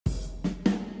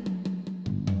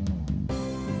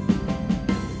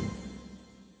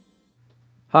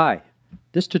Hi,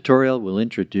 this tutorial will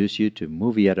introduce you to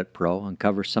Movie Edit Pro and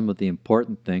cover some of the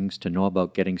important things to know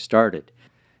about getting started,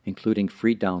 including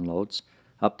free downloads,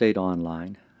 update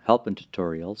online, help and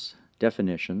tutorials,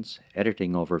 definitions,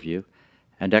 editing overview,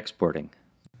 and exporting.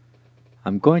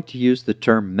 I'm going to use the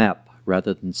term MEP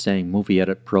rather than saying Movie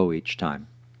Edit Pro each time.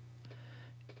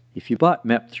 If you bought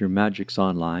MEP through Magix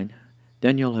Online,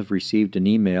 then you'll have received an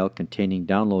email containing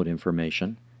download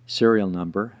information, serial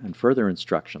number, and further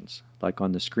instructions, like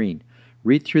on the screen.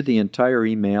 Read through the entire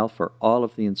email for all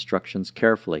of the instructions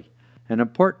carefully. An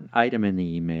important item in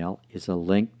the email is a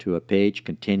link to a page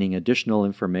containing additional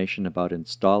information about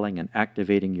installing and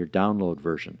activating your download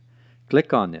version.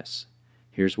 Click on this.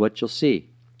 Here's what you'll see.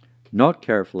 Note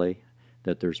carefully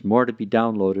that there's more to be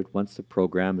downloaded once the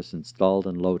program is installed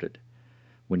and loaded.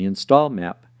 When you install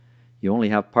MEP, you only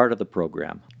have part of the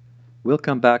program. We'll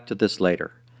come back to this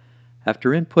later.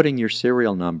 After inputting your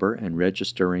serial number and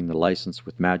registering the license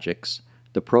with Magix,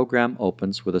 the program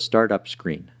opens with a startup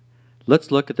screen. Let's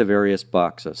look at the various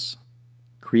boxes.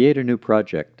 Create a new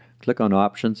project. Click on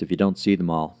Options if you don't see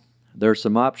them all. There are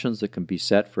some options that can be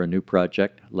set for a new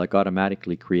project, like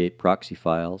automatically create proxy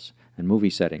files and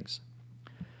movie settings.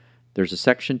 There's a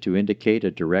section to indicate a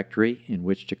directory in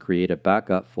which to create a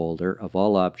backup folder of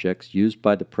all objects used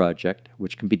by the project,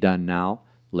 which can be done now,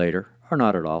 later, or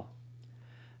not at all.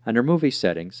 Under Movie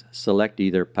Settings, select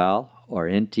either PAL or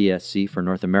NTSC for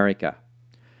North America.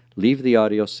 Leave the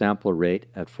audio sample rate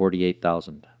at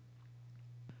 48,000.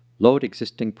 Load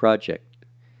existing project.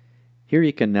 Here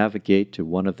you can navigate to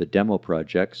one of the demo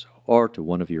projects or to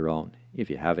one of your own, if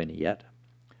you have any yet.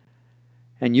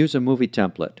 And use a movie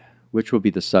template, which will be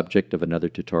the subject of another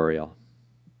tutorial.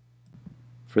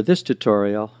 For this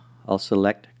tutorial, I'll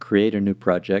select Create a New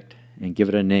Project and give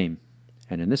it a name,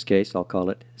 and in this case I'll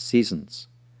call it Seasons,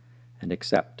 and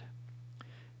Accept.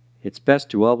 It's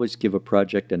best to always give a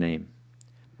project a name.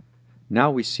 Now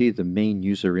we see the main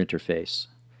user interface.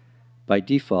 By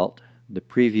default, the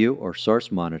preview or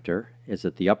source monitor is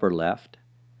at the upper left,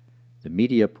 the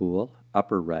media pool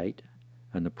upper right,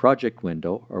 and the project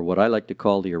window, or what I like to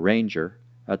call the arranger,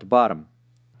 at the bottom.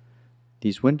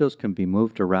 These windows can be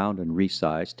moved around and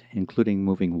resized, including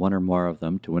moving one or more of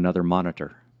them to another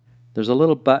monitor. There's a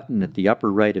little button at the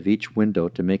upper right of each window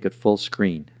to make it full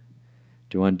screen.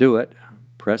 To undo it,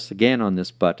 press again on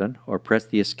this button or press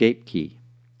the Escape key.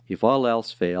 If all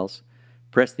else fails,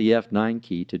 press the F9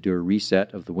 key to do a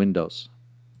reset of the windows.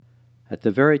 At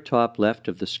the very top left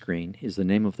of the screen is the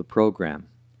name of the program.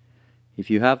 If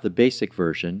you have the basic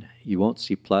version, you won't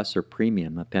see Plus or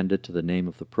Premium appended to the name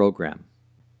of the program.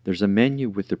 There's a menu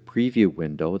with the preview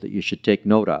window that you should take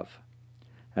note of.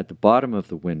 At the bottom of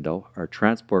the window are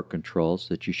transport controls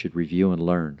that you should review and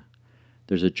learn.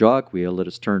 There's a jog wheel that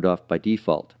is turned off by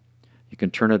default. You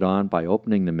can turn it on by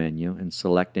opening the menu and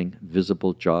selecting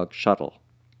Visible Jog Shuttle.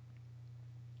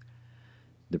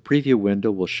 The preview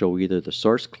window will show either the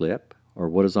source clip or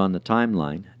what is on the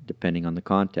timeline, depending on the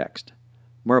context.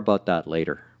 More about that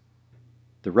later.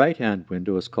 The right-hand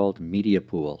window is called Media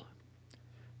Pool.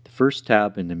 The first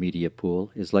tab in the Media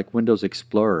Pool is like Windows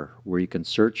Explorer, where you can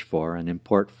search for and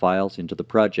import files into the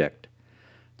project.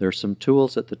 There are some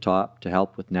tools at the top to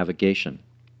help with navigation.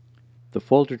 The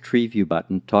Folder Tree View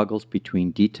button toggles between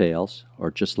details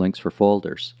or just links for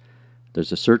folders.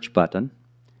 There's a search button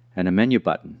and a menu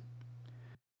button.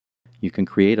 You can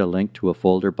create a link to a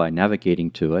folder by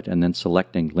navigating to it and then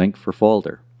selecting Link for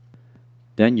Folder.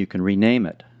 Then you can rename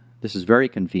it. This is very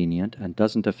convenient and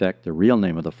doesn't affect the real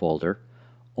name of the folder,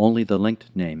 only the linked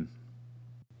name.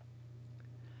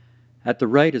 At the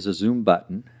right is a Zoom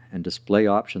button and Display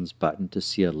Options button to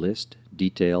see a list,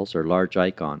 details, or large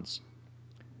icons.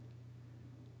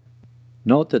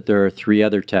 Note that there are three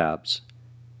other tabs: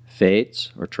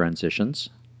 Fades or Transitions,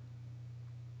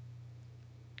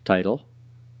 Title,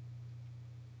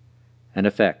 and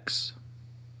Effects.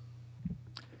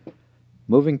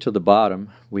 Moving to the bottom,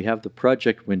 we have the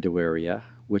project window area,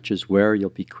 which is where you'll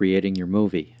be creating your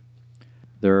movie.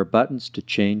 There are buttons to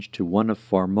change to one of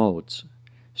four modes: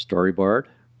 Storyboard,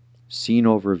 Scene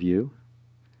Overview,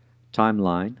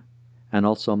 Timeline, and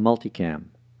also Multicam.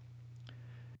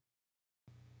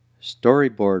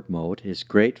 Storyboard mode is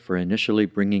great for initially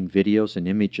bringing videos and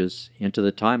images into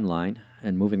the timeline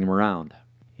and moving them around.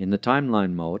 In the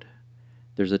timeline mode,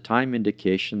 there's a time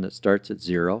indication that starts at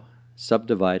 0,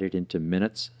 subdivided into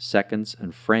minutes, seconds,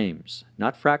 and frames.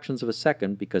 Not fractions of a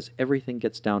second, because everything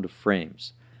gets down to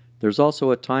frames. There's also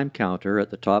a time counter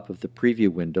at the top of the preview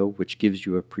window, which gives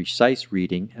you a precise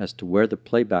reading as to where the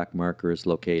playback marker is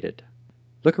located.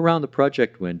 Look around the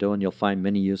project window and you'll find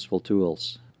many useful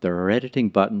tools. There are editing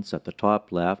buttons at the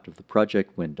top left of the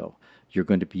project window. You're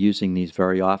going to be using these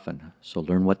very often, so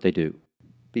learn what they do.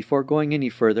 Before going any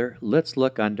further, let's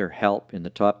look under Help in the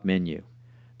top menu.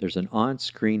 There's an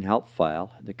on-screen help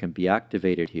file that can be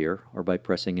activated here or by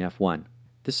pressing F1.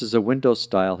 This is a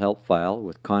Windows-style help file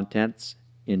with contents,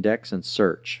 index, and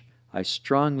search. I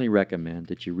strongly recommend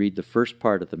that you read the first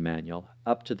part of the manual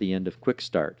up to the end of Quick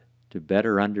Start to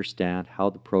better understand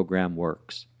how the program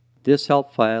works. This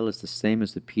help file is the same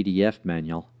as the PDF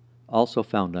manual, also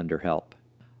found under Help.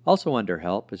 Also under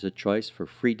Help is a choice for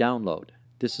free download.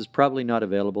 This is probably not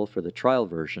available for the trial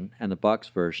version, and the box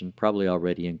version probably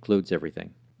already includes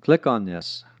everything. Click on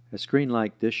this. A screen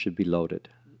like this should be loaded.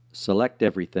 Select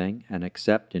everything and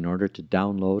accept in order to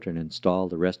download and install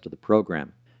the rest of the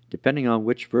program. Depending on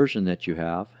which version that you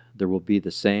have, there will be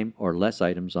the same or less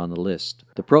items on the list.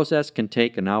 The process can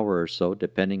take an hour or so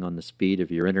depending on the speed of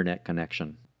your internet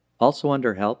connection. Also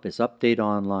under Help is Update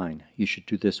Online. You should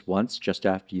do this once just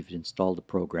after you've installed the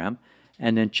program,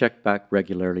 and then check back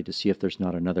regularly to see if there's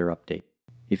not another update.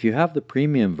 If you have the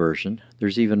premium version,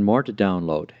 there's even more to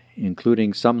download,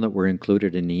 including some that were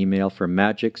included in the email from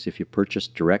Magix if you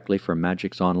purchased directly from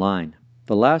Magix Online.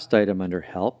 The last item under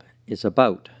Help is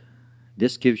About.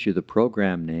 This gives you the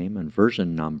program name and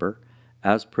version number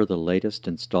as per the latest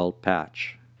installed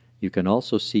patch. You can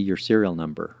also see your serial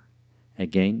number.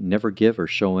 Again, never give or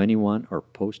show anyone or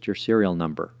post your serial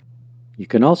number. You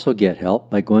can also get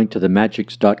help by going to the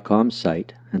Magix.com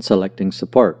site and selecting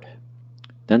Support.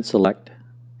 Then select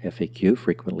FAQ,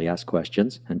 Frequently Asked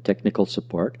Questions, and Technical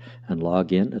Support, and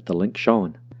log in at the link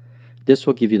shown. This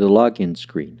will give you the login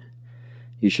screen.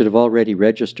 You should have already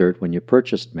registered when you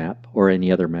purchased MAP or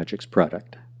any other Magix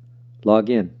product. Log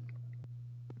in.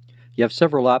 You have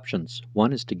several options.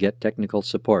 One is to get technical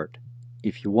support.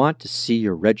 If you want to see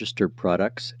your registered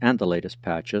products and the latest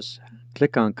patches,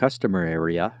 click on Customer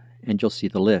area and you'll see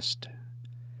the list.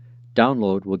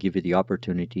 Download will give you the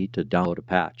opportunity to download a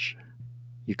patch.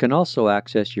 You can also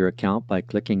access your account by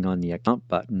clicking on the Account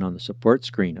button on the support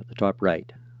screen at the top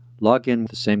right. Log in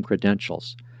with the same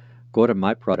credentials. Go to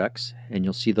My Products and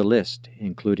you'll see the list,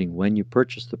 including when you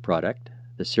purchased the product,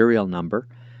 the serial number,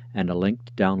 and a link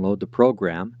to download the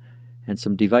program, and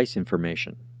some device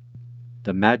information.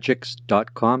 The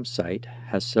Magix.com site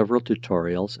has several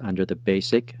tutorials under the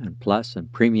Basic and Plus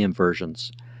and Premium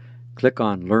versions. Click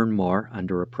on Learn More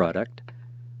under a product.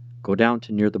 Go down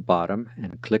to near the bottom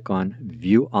and click on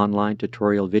View Online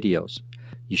Tutorial Videos.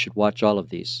 You should watch all of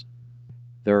these.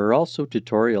 There are also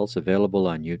tutorials available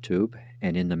on YouTube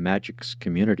and in the Magix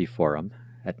Community Forum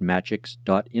at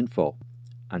magix.info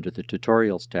under the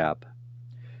Tutorials tab.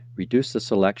 Reduce the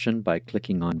selection by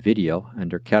clicking on Video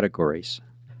under Categories.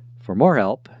 For more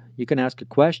help, you can ask a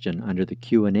question under the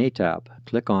Q&A tab.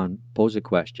 Click on Pose a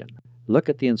Question. Look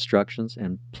at the instructions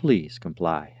and please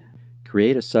comply.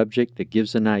 Create a subject that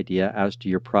gives an idea as to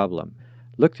your problem.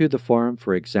 Look through the forum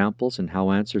for examples and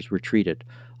how answers were treated.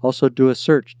 Also do a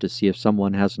search to see if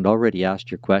someone hasn't already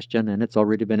asked your question and it's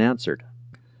already been answered.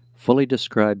 Fully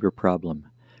describe your problem.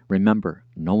 Remember,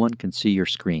 no one can see your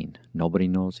screen. Nobody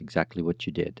knows exactly what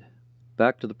you did.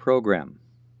 Back to the program.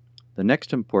 The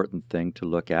next important thing to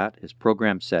look at is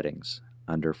Program Settings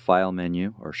under File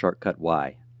menu or shortcut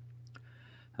Y.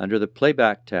 Under the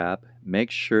Playback tab,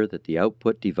 make sure that the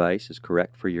output device is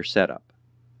correct for your setup.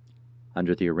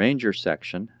 Under the Arranger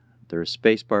section, there is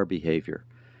spacebar behavior.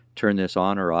 Turn this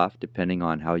on or off depending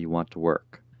on how you want to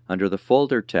work. Under the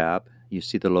Folder tab, you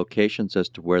see the locations as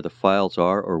to where the files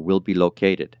are or will be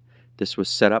located. This was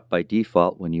set up by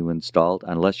default when you installed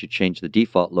unless you change the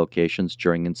default locations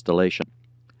during installation.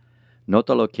 Note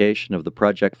the location of the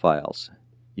project files.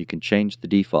 You can change the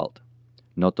default.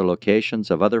 Note the locations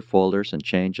of other folders and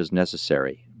change as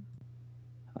necessary.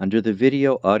 Under the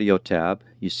Video Audio tab,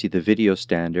 you see the video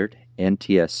standard,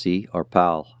 NTSC or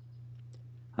PAL.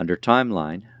 Under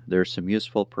Timeline, there are some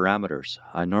useful parameters.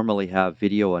 I normally have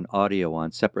video and audio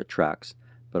on separate tracks,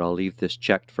 but I'll leave this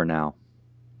checked for now.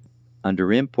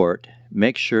 Under Import,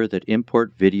 make sure that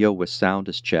Import Video with Sound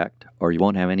is checked, or you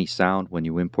won't have any sound when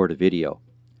you import a video.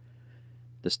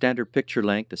 The standard picture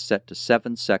length is set to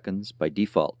 7 seconds by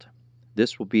default.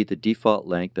 This will be the default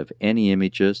length of any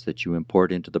images that you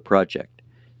import into the project.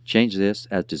 Change this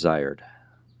as desired.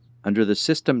 Under the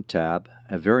System tab,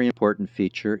 a very important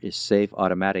feature is Save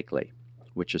Automatically,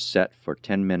 which is set for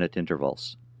 10-minute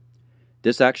intervals.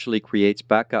 This actually creates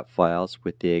backup files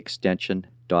with the extension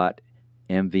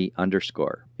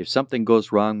 .mv_. If something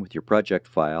goes wrong with your project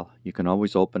file, you can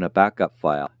always open a backup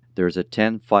file. There is a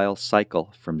 10-file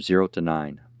cycle from 0 to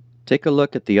 9. Take a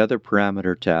look at the other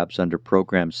parameter tabs under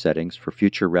Program Settings for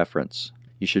future reference.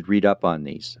 You should read up on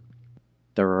these.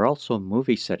 There are also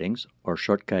movie settings, or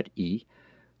shortcut E,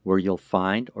 where you'll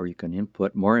find or you can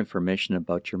input more information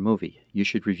about your movie. You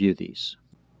should review these.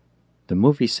 The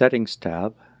Movie Settings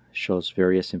tab shows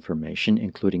various information,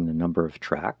 including the number of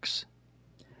tracks,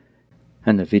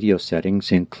 and the video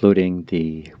settings, including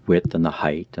the width and the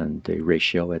height and the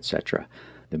ratio, etc.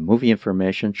 The movie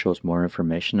information shows more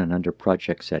information, and under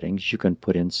project settings you can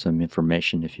put in some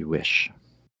information if you wish.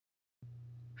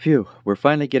 Phew, we're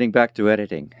finally getting back to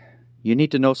editing. You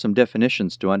need to know some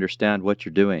definitions to understand what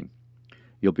you're doing.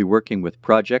 You'll be working with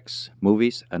projects,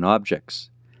 movies, and objects.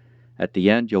 At the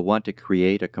end, you'll want to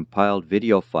create a compiled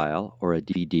video file or a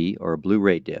DVD or a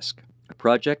Blu-ray disc. A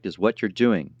project is what you're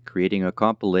doing, creating a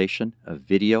compilation of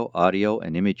video, audio,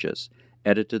 and images,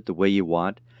 edited the way you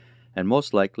want, and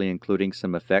most likely including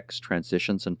some effects,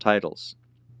 transitions, and titles.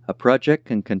 A project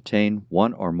can contain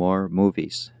one or more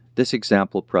movies. This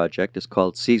example project is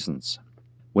called Seasons.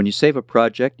 When you save a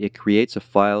project, it creates a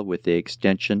file with the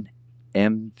extension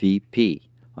MVP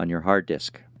on your hard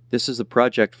disk. This is the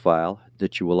project file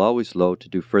that you will always load to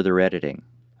do further editing.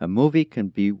 A movie can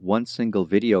be one single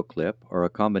video clip or a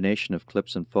combination of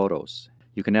clips and photos.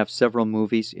 You can have several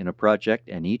movies in a project,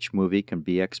 and each movie can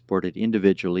be exported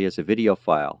individually as a video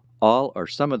file. All or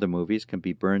some of the movies can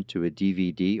be burned to a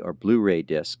DVD or Blu-ray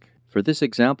disc. For this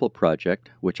example project,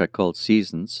 which I called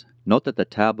Seasons, note that the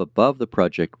tab above the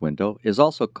project window is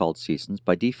also called Seasons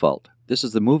by default. This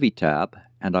is the Movie tab,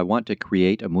 and I want to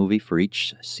create a movie for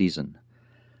each season.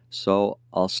 So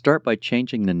I'll start by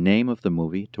changing the name of the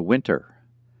movie to Winter.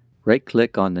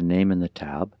 Right-click on the name in the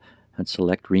tab and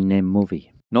select Rename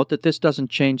Movie. Note that this doesn't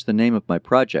change the name of my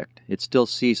project. It's still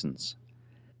Seasons.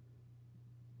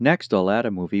 Next, I'll add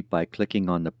a movie by clicking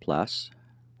on the plus,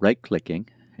 right-clicking,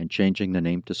 and changing the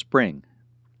name to Spring.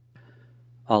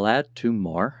 I'll add two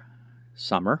more,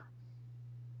 Summer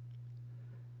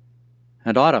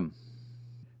and Autumn.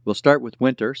 We'll start with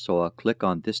Winter, so I'll click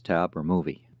on this tab or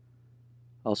movie.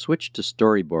 I'll switch to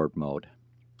storyboard mode.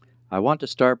 I want to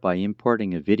start by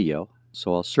importing a video,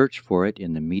 so I'll search for it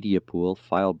in the Media Pool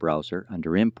file browser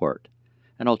under Import,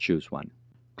 and I'll choose one.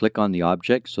 Click on the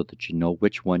object so that you know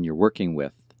which one you're working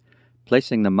with.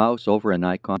 Placing the mouse over an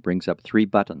icon brings up three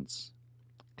buttons.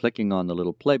 Clicking on the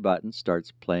little play button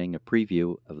starts playing a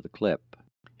preview of the clip.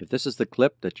 If this is the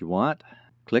clip that you want,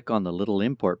 click on the little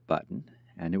Import button,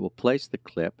 and it will place the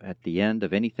clip at the end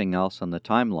of anything else on the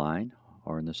timeline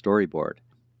or in the storyboard.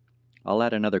 I'll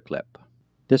add another clip.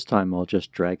 This time I'll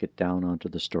just drag it down onto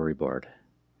the storyboard.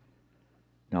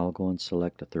 Now I'll go and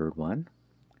select a third one,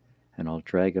 and I'll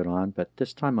drag it on, but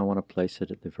this time I want to place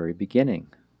it at the very beginning.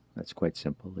 That's quite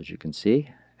simple, as you can see,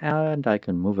 and I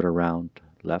can move it around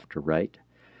left or right,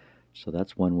 so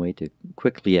that's one way to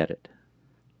quickly edit.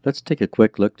 Let's take a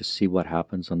quick look to see what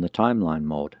happens on the timeline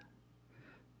mode.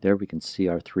 There we can see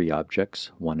our three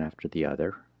objects, one after the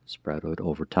other, spread out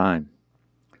over time.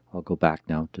 I'll go back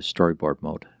now to storyboard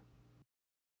mode.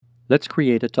 Let's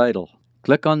create a title.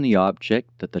 Click on the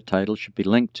object that the title should be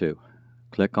linked to.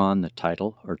 Click on the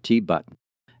title or T button,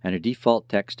 and a default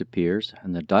text appears,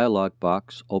 and the dialog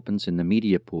box opens in the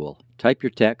Media Pool. Type your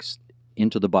text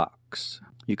into the box.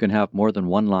 You can have more than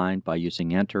one line by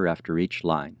using Enter after each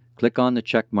line. Click on the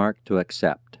check mark to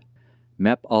accept.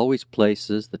 MEP always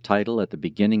places the title at the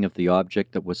beginning of the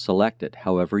object that was selected.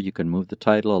 However, you can move the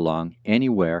title along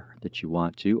anywhere that you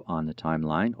want to on the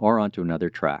timeline or onto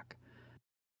another track.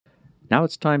 Now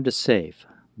it's time to save.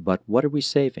 But what are we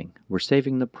saving? We're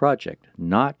saving the project,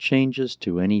 not changes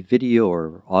to any video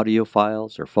or audio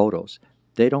files or photos.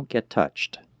 They don't get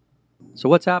touched. So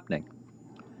what's happening?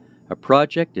 A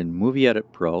project in Movie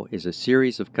Edit Pro is a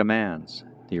series of commands.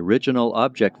 The original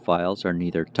object files are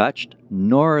neither touched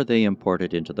nor are they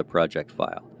imported into the project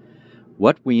file.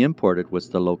 What we imported was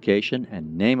the location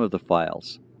and name of the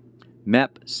files.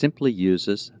 MEP simply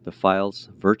uses the files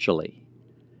virtually.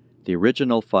 The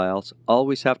original files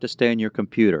always have to stay on your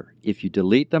computer. If you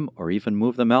delete them or even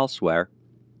move them elsewhere,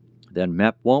 then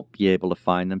MEP won't be able to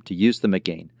find them to use them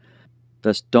again.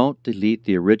 Thus, don't delete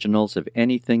the originals of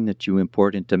anything that you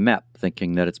import into MEP,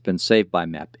 thinking that it's been saved by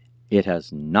MEP. It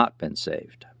has not been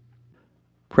saved.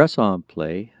 Press on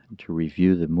play to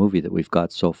review the movie that we've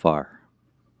got so far.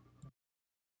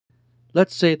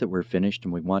 Let's say that we're finished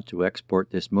and we want to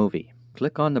export this movie.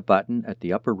 Click on the button at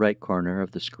the upper right corner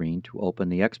of the screen to open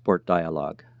the export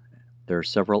dialog. There are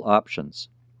several options.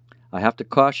 I have to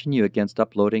caution you against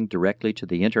uploading directly to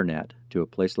the internet, to a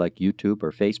place like YouTube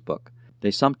or Facebook.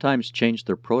 They sometimes change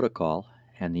their protocol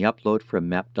and the upload from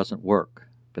MEP doesn't work.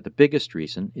 But the biggest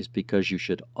reason is because you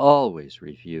should always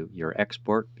review your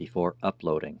export before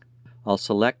uploading. I'll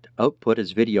select Output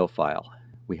as Video File.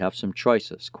 We have some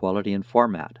choices, quality and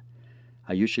format.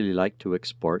 I usually like to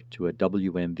export to a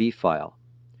WMV file.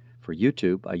 For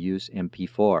YouTube, I use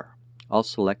MP4. I'll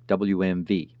select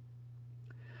WMV.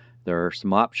 There are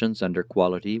some options under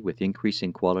Quality with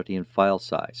increasing quality and file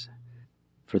size.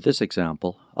 For this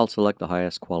example, I'll select the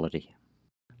highest quality.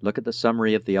 Look at the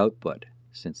summary of the output.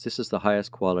 Since this is the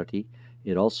highest quality,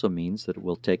 it also means that it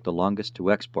will take the longest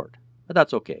to export. But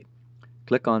that's okay.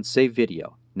 Click on Save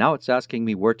Video. Now it's asking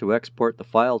me where to export the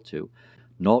file to.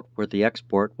 Note where the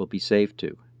export will be saved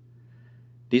to.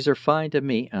 These are fine to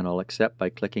me, and I'll accept by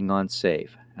clicking on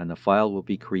Save, and the file will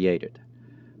be created.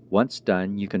 Once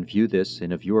done, you can view this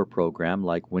in a viewer program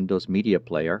like Windows Media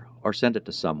Player or send it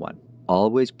to someone.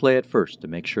 Always play it first to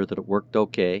make sure that it worked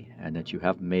okay and that you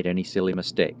haven't made any silly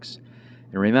mistakes.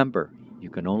 And remember,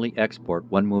 you can only export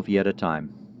one movie at a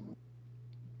time.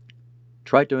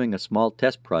 Try doing a small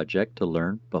test project to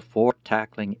learn before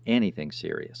tackling anything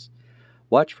serious.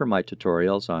 Watch for my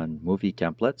tutorials on movie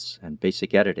templates and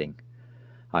basic editing.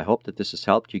 I hope that this has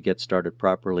helped you get started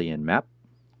properly in MAP.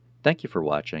 Thank you for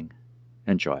watching.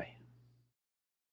 Enjoy.